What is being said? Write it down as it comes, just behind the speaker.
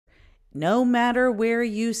No matter where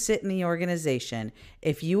you sit in the organization,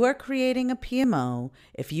 if you are creating a PMO,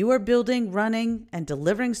 if you are building, running, and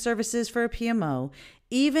delivering services for a PMO,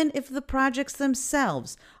 even if the projects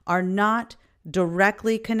themselves are not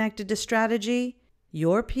directly connected to strategy,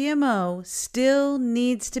 your PMO still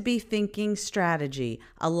needs to be thinking strategy,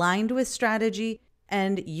 aligned with strategy,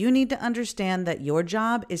 and you need to understand that your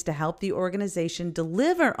job is to help the organization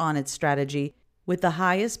deliver on its strategy with the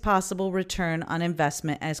highest possible return on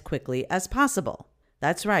investment as quickly as possible.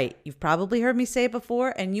 That's right. You've probably heard me say it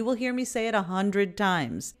before, and you will hear me say it 100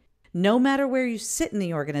 times. No matter where you sit in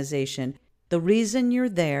the organization, the reason you're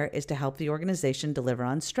there is to help the organization deliver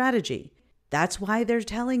on strategy. That's why they're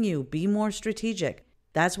telling you, be more strategic.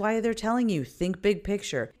 That's why they're telling you, think big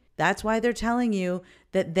picture. That's why they're telling you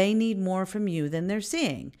that they need more from you than they're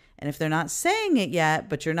seeing. And if they're not saying it yet,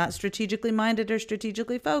 but you're not strategically minded or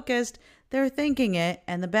strategically focused, they're thinking it.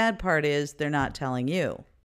 And the bad part is they're not telling you.